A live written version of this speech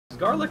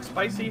garlic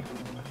spicy?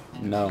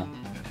 No.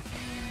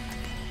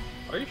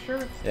 Are you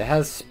sure? It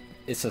has.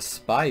 It's a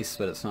spice,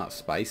 but it's not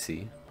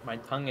spicy. My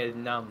tongue is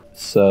numb.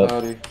 So.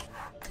 Howdy.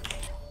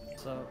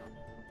 So.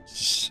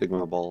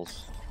 Sigma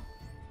balls.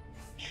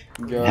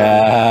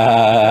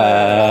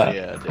 Yeah,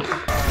 dude.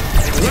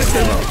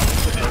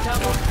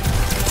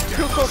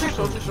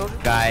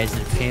 Guys,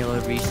 the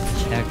payload reached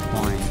the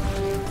checkpoint.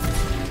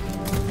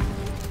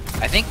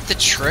 I think the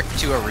trick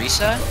to a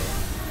reset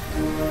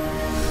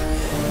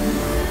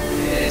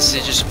is to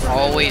just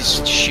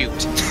always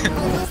shoot.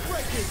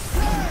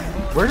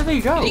 Where did he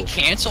go? Did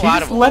he cancel He out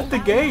just of left the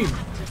game.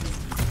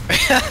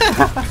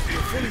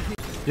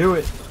 Do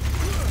it.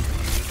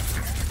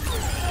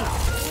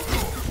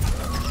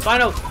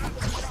 Final!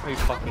 Are you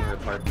fucking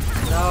retarded?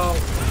 No!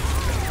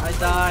 I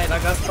died, I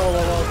got solo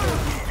ulted.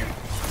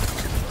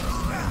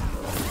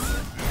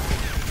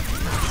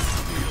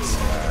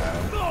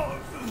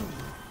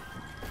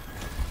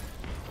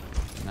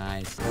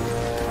 Nice.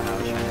 When I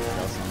was trying to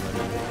kill somebody.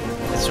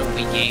 That's what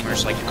we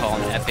gamers like to call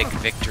an epic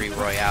victory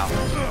royale.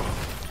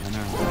 I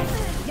know.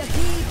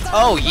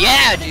 Oh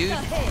yeah, dude!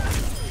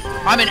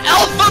 I'm an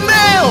alpha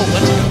male!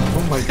 Let's go.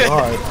 Oh my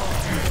god.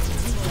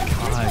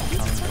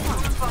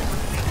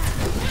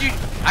 Dude,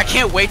 I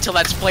can't wait till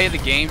let's play the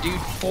game, dude.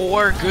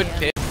 4 good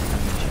picks.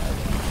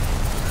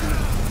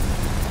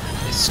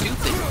 It's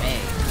stupid me.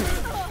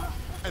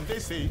 And they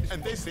see,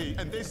 and they see,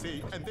 and they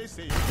see, and they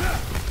see.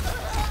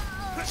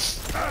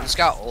 Who's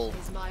got ult?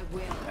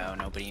 Oh,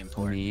 nobody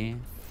important. Me?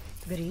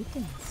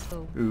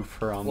 Oof,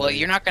 her on. Well,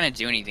 you're not gonna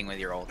do anything with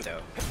your ult,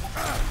 though.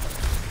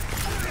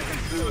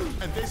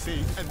 And they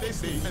see, and they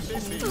see, and they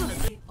see, and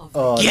they...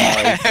 Oh,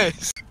 Yes!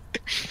 nice.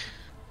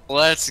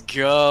 Let's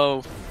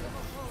go.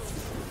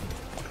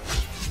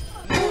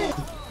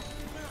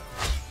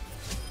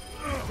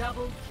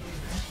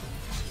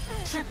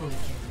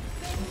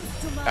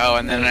 Oh,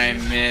 and then I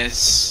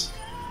miss.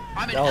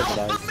 I'm an That was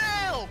alpha nice.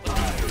 male!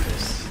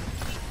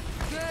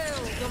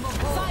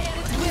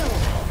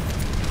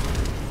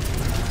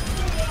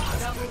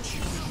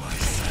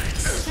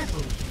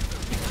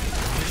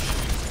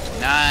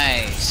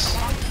 Nice.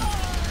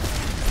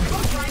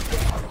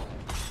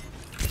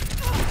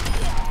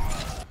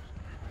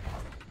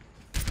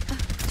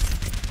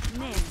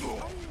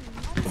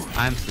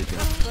 I'm sleeping.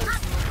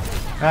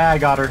 Ah, I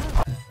got her.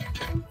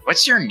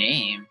 What's your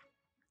name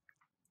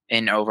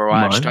in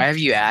Overwatch? Mine? Do I have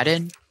you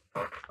added?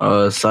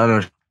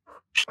 Sino.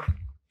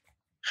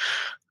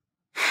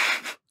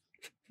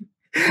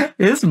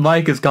 His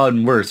mic has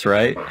gotten worse,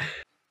 right?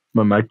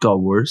 My mic got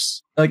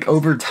worse. Like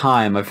over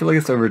time. I feel like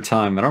it's over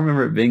time. I don't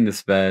remember it being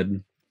this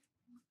bad.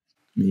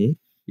 Me?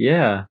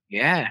 Yeah.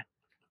 Yeah.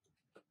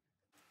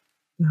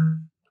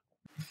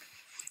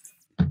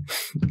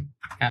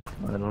 I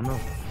don't know.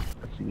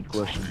 That's a good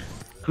question.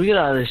 Can we get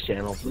out of this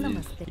channel,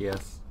 please?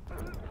 Yes.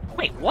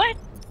 Wait, what?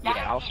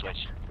 Yeah, I'll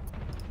switch.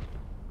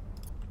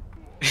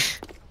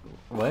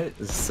 What?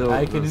 It's so,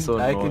 I can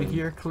annoying.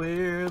 hear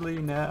clearly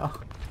now.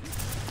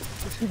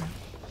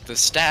 The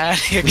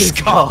static's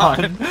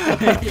gone.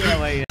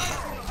 Yeah, wait.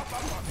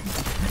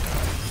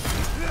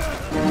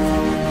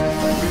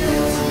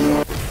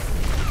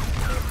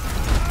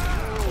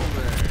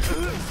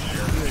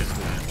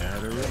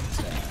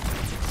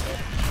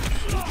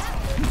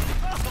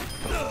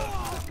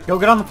 Go,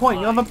 get on the point.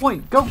 Get on the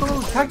point. Go, go,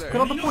 go. Get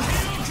on the point.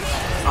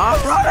 I'm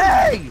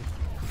running!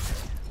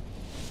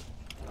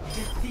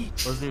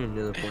 Wasn't even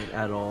near the point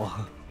at all.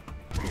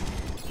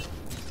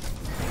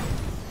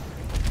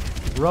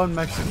 Run,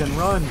 Mexican,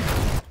 run.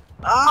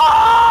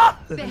 Ah!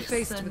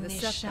 Faced with a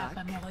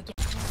setback.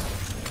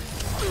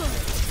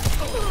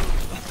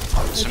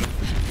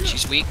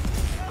 She's weak.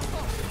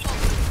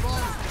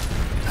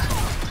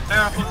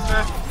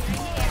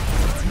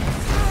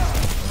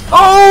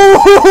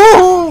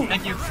 Oh!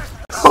 Thank you.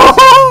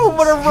 Oh,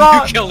 what a You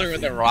rock! killed her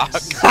with a rock.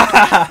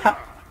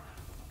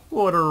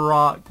 What a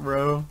rock,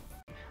 bro.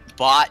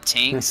 Bot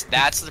tanks.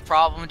 That's the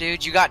problem,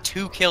 dude. You got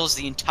 2 kills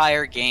the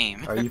entire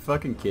game. Are you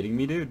fucking kidding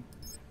me, dude?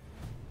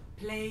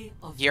 He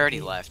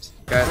already left.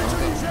 4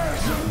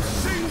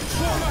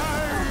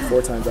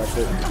 times that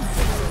shit.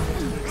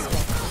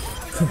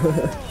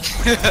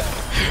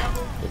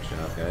 Good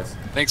job, guys.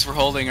 Thanks for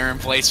holding her in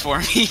place for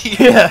me.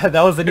 Yeah,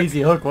 that was an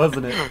easy hook,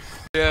 wasn't it?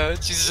 Yeah,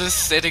 she's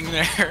just sitting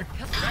there.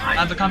 I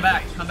have to come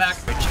back, come back.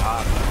 Good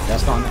job.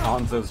 That's on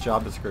Hanzo's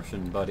job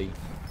description, buddy.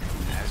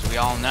 As we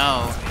all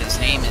know, his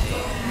name is...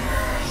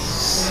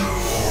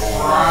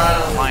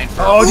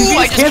 Oh, did you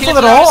I just cancel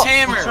it canceled out all? his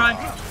hammer.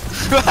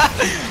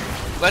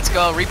 Let's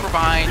go, Reaper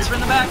bind. Reaper in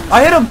the back.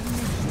 I hit him!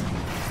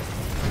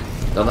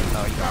 Oh, you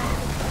got him.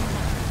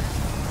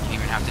 Can't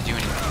even have to do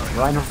anything.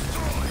 Rhino.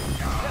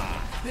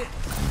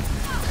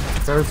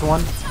 There's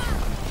one.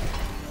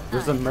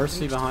 There's a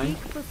Mercy behind.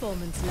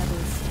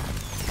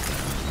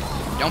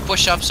 Don't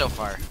push up so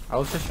far. I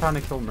was just trying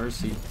to kill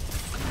Mercy.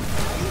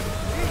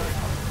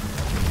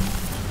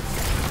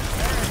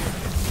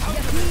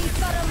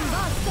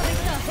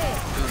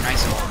 Ooh,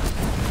 nice ult.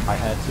 I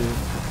had to.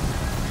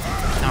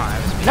 No, I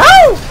was... No!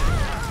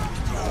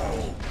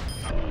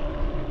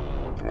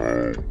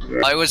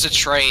 It was a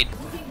trade.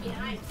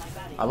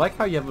 I like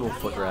how you have little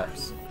foot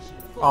wraps.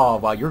 Oh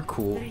wow, you're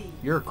cool.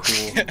 You're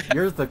cool.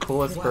 You're the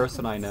coolest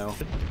person I know.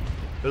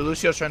 But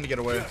Lucio's trying to get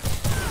away.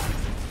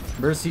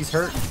 Mercy's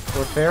hurt.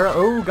 Or Farah.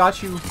 Oh,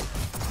 got you.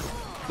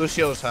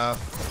 Lucio's half.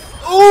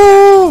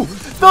 Ooh!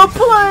 The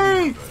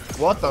play!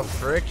 What the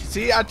frick?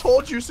 See, I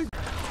told you. Yeah,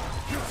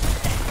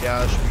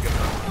 that should be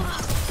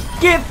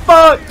good. Get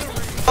fucked!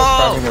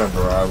 Oh!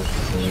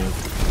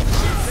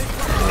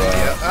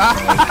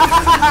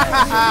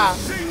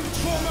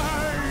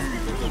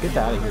 Get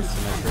out of here,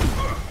 Symmetric.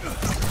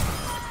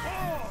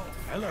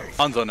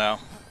 Hanzo now.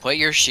 Put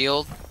your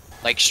shield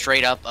like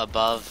straight up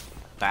above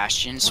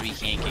Bastion so he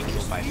can't get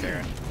killed by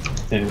Pharah.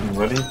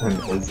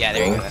 Yeah,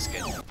 there you go. That's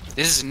good.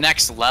 This is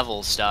next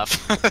level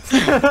stuff.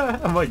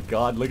 Oh my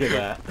god, look at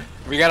that.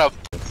 We gotta.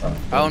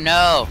 Oh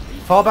no!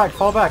 Fall back,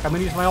 fall back. I'm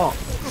gonna use my ult.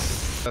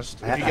 If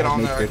you get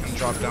on there, I can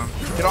drop down.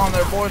 Get on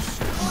there, boys.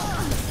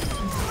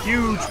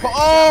 Huge.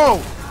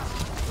 Oh!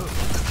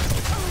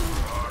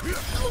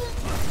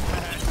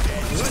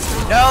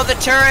 No, the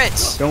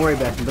turrets! Don't worry,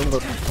 Bastion. Don't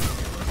look.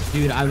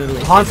 Dude, I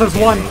literally. Hanzo's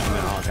one.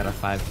 I got a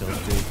 5 kill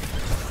streak.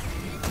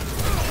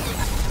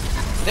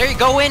 There you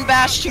go in,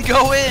 Bastion.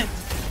 Go in.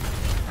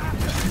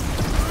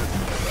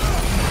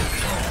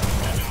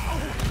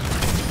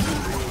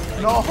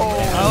 No!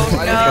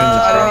 Oh no!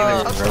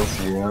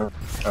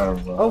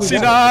 Oh, we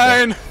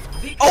got C9!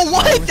 Oh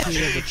what?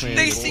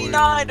 They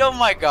C9! Oh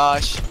my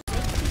gosh!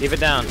 Leave it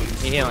down.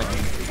 He's healing. it.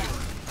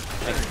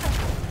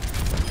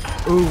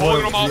 Ooh, Holding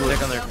what them all.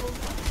 Stick on there.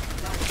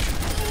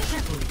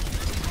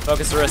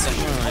 Focus the wrist.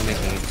 I'm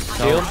making it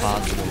so Shield?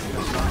 possible for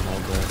this one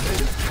hold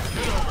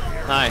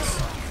it.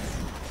 Nice.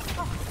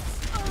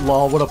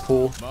 lol, what a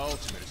pool.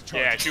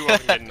 Yeah, she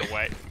wasn't getting in the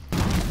way.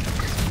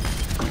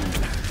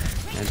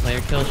 And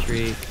player kill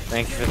streak.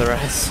 Thank you for the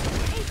rest.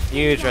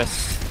 Huge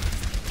rest.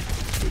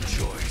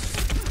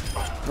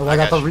 Oh, I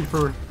got the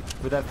Reaper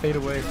with that fade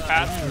away.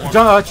 Pass.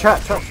 Trap.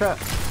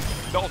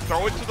 No,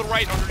 throw it to the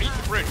right underneath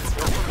the bridge.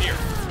 Throw it from here.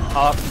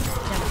 Up.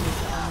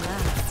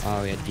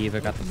 Oh yeah, Diva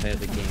got the play of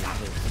the game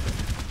too.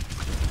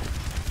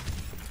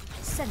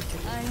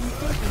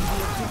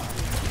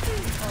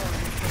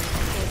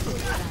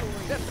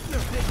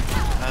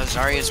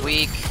 Zarya's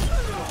weak.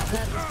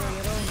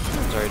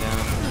 Sorry, down.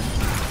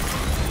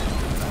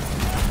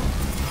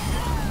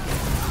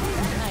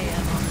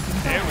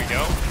 There we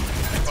go.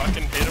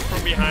 Fucking hit him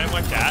from behind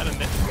like that, and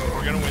then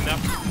we're gonna win that.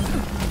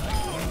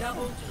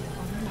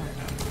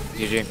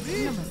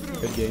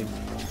 GG. Good game.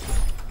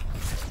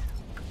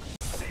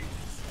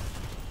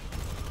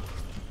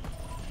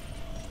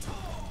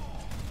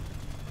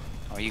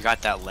 Oh, you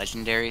got that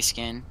legendary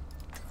skin?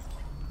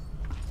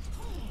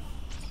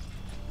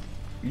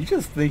 You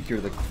just think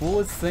you're the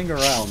coolest thing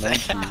around,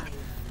 don't you?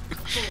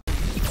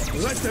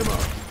 Let them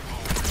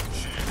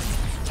up.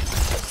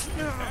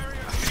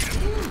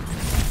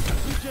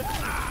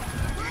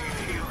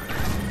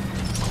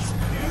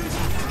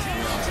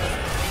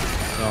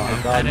 So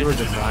I'm God, kind you were of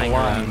just flying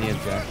flying. around the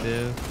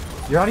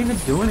objective. You're not even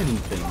doing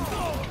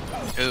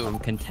anything. Ooh. I'm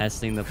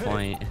contesting the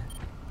point.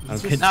 I'm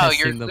Just- contesting No,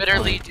 you're the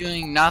literally point.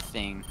 doing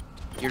nothing.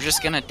 You're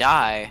just gonna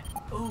die.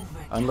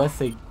 Unless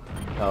they...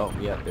 Oh,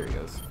 yeah, there he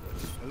goes.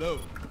 Hello.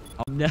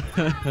 Oh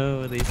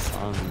no, they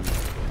saw me.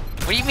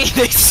 What do you mean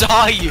they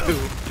saw you?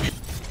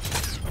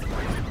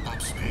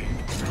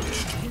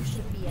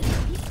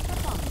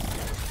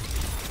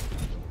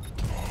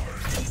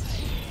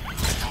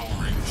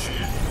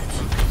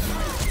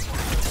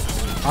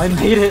 I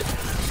made it!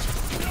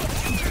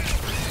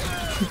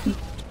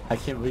 I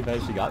can't believe I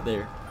actually got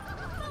there.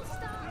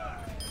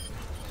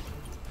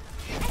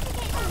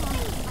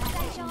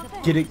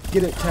 Get it,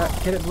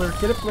 chat, get it, Blur,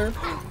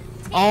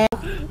 Oh!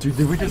 Dude,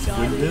 did we just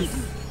win this?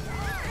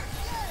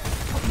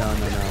 No,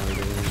 we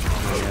didn't.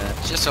 Not yet.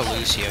 It's just a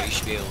Lucio, you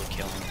should be able to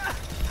kill him.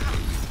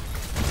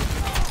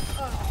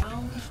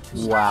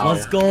 Wow.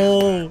 Let's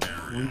go!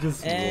 We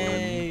just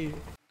Hey!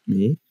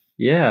 Me?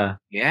 Yeah.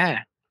 Yeah.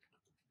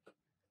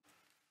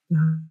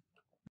 won.